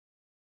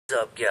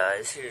What's up,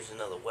 guys? Here's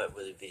another Wet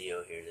Willy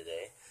video here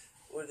today.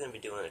 We're going to be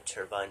doing a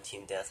Turbine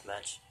Team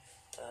Deathmatch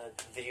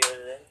video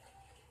today.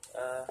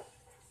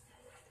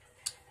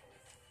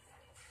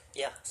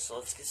 Yeah, so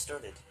let's get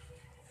started.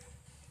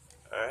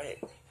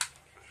 Alright.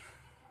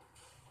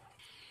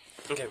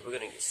 Okay, we're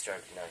going to get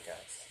started now,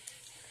 guys.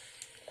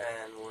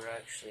 And we're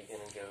actually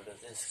going to go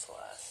to this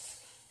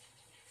class.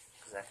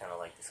 Because I kind of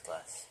like this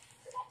class.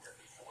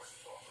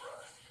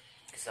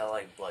 Because I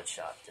like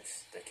Bloodshot.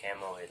 The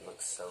camo, it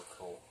looks so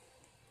cool.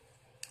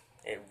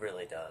 It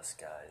really does,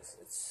 guys.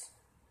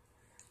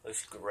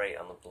 Looks great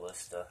on the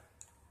ballista.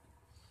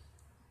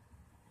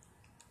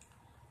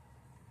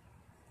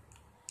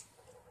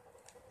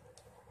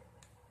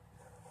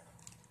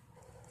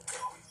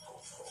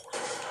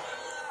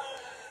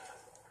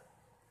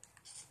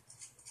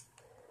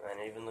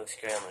 And it even looks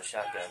great on the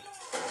shotgun.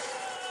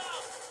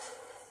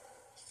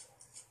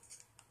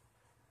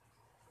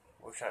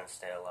 We're trying to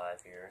stay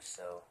alive here,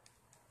 so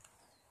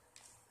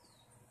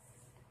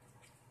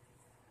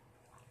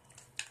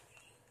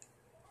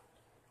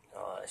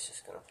it's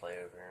just gonna play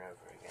over and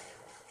over again.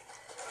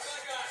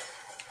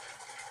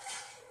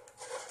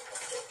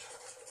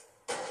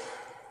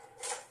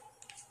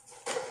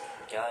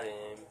 Got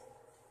him.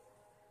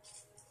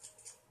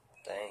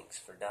 Thanks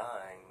for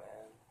dying,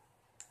 man.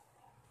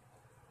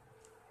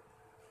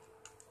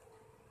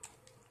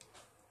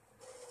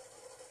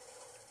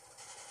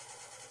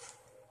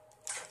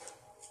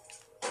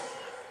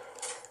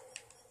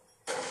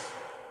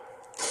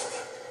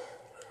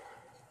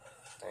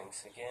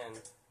 Thanks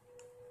again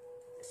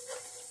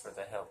for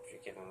the help.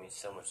 You're giving me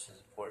so much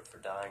support for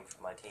dying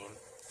for my team.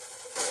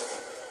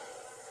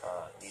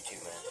 You too,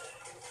 man.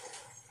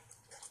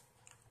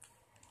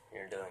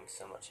 You're doing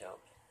so much help.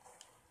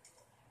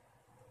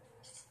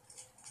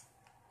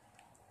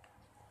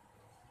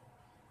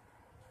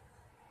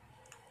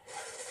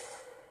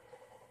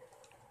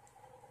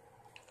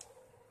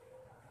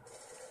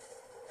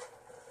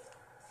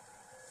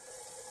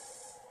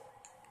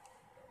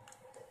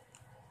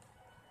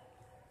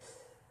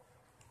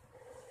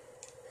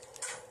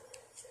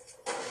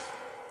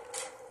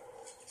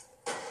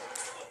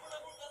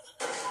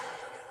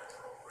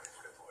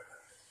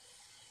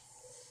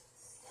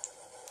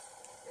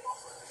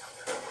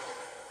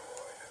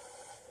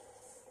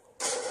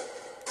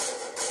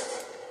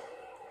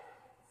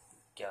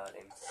 Got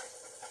him.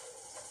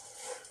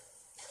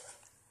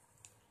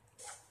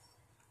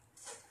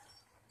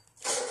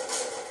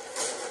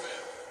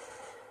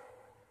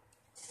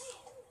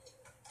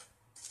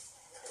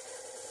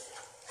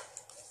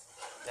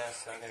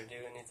 That's not gonna do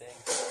anything.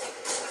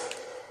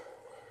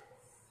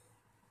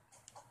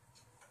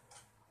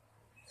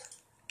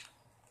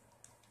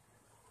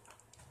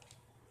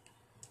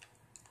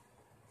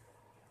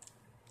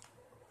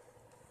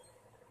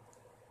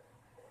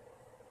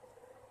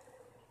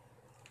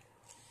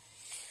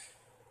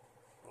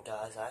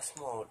 Guys, I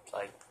smoked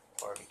like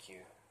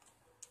barbecue.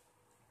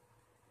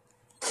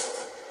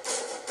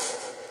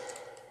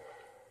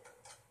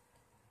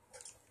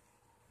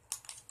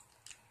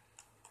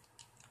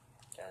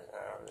 Guys,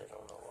 I really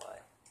don't know why.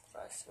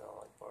 But I smell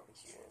like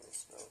barbecue and it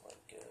smells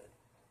like good.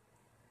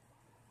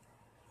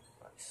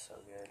 Like so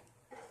good.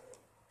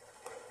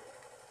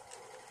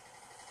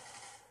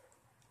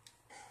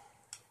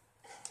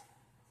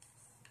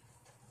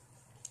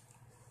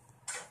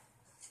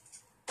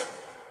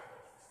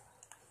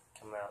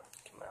 Come out,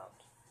 come out.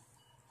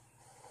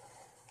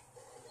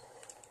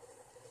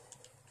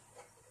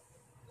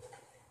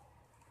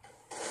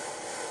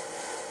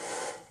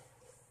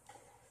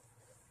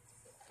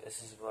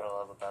 This is what I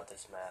love about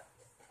this map.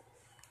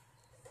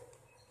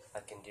 I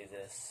can do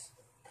this.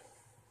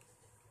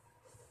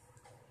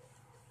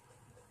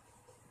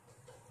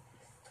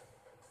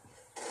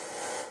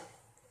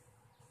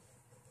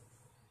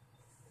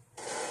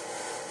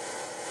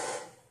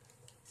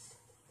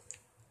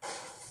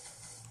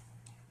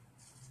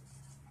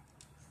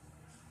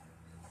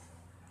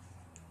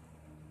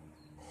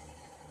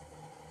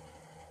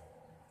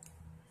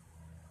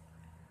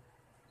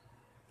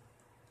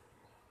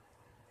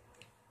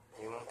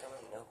 Anyone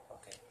coming? Nope.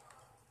 Okay.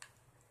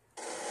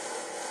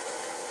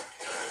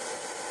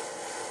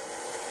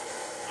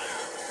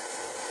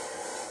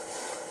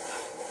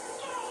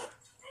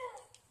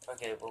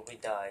 Okay, well, we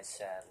died,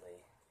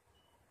 sadly.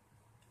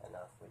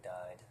 Enough, we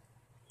died.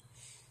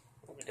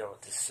 We'll be done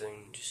with this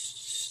soon.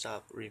 Just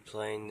stop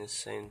replaying the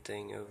same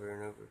thing over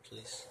and over,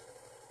 please.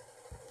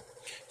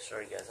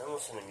 Sorry, guys, I'm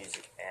listening to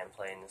music and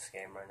playing this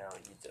game right now.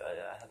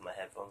 I have my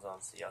headphones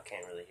on, so y'all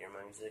can't really hear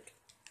my music.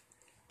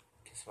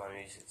 Because my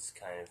music's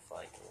kind of,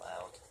 like,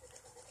 loud.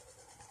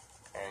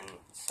 And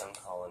some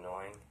call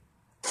annoying.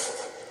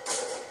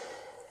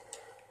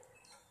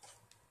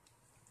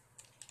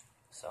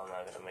 So I'm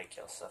not gonna make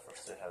y'all suffer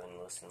through having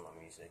to listen to my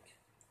music.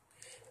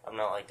 I'm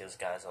not like those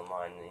guys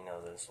online, you know,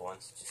 those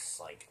ones just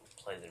like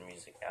play their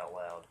music out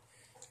loud.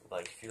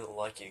 Like, if you don't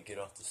like it, get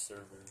off the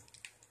server.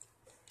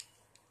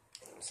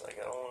 And it's like,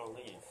 I don't want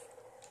to leave.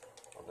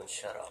 Well, then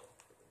shut up.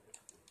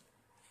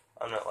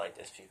 I'm not like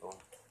those people.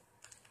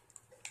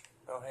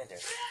 Oh, hey there.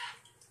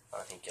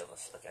 Oh, he killed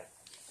us. Okay.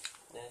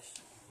 Yeah, Ish.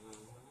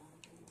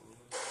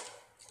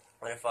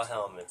 What if our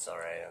helmet's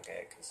alright?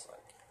 Okay, because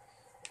like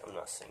I'm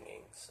not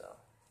singing, so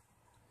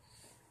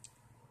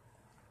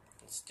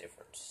it's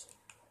different.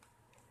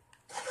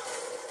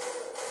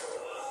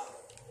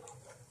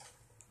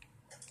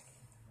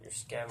 Your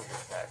scavenger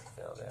pack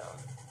fell down.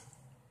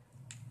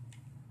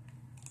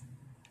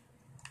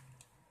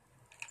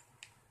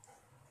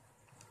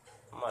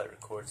 I might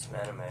record some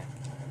anime. I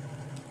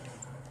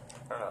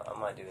don't know, I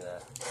might do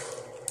that.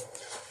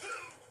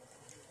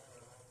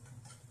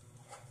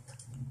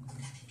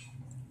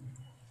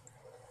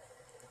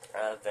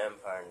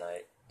 Vampire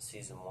Knight,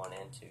 Season 1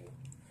 and 2.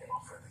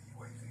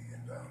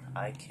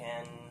 I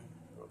can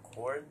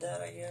record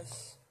that, I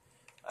guess?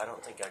 I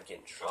don't think I'd get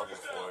in trouble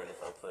for it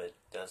if I put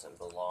doesn't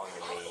belong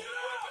to me.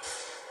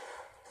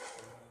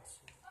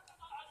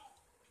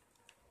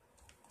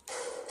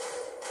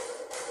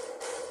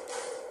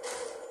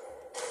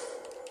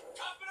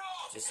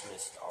 Just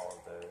missed all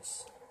of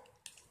those.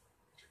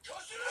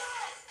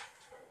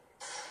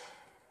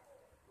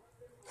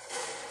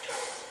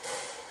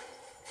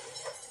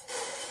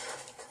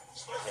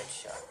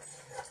 Headshot.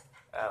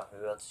 Ow, who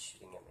else is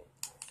shooting at me?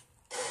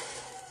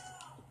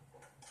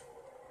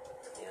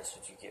 Yeah, that's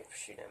what you get for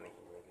shooting at me, you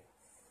nigga.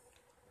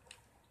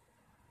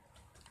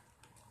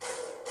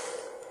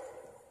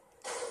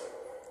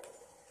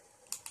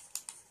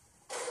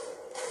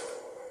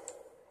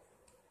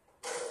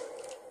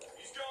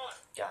 He's gone.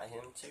 Got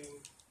him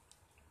too.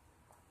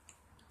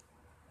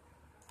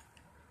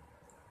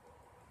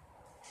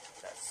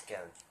 That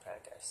scavenger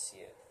pack, I see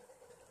it.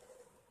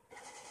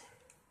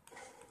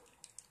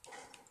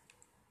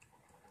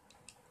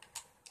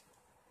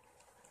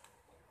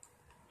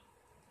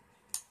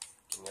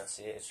 Can y'all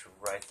see it? It's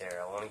right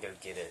there. I want to go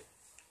get it.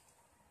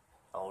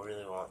 I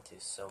really want to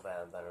so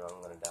bad, but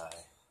I'm gonna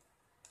die.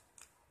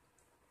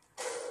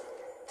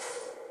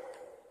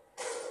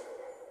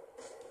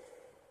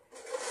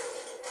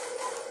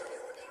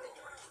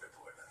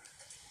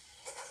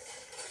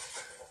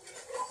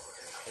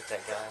 Hit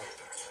that guy.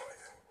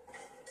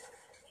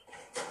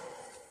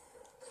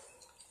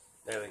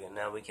 There we go.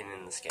 Now we can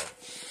end this game.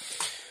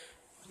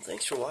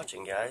 Thanks for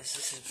watching, guys.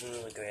 This has been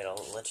really great.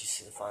 I'll let you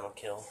see the final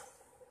kill.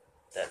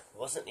 That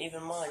wasn't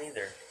even mine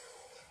either.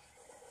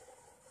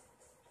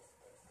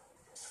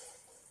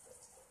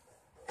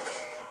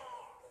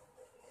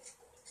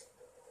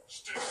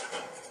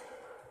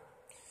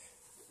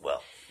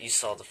 Well, you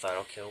saw the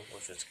final kill,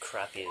 which was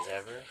crappy as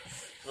ever.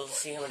 Well, let's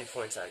see how many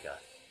points I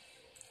got.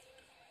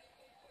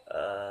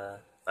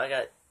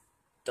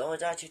 Only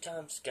died 2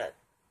 times. Okay,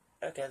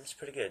 that's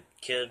pretty good.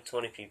 Killed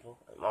 20 people.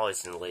 I'm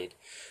always in the lead.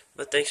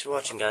 But thanks for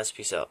watching, guys.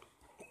 Peace out.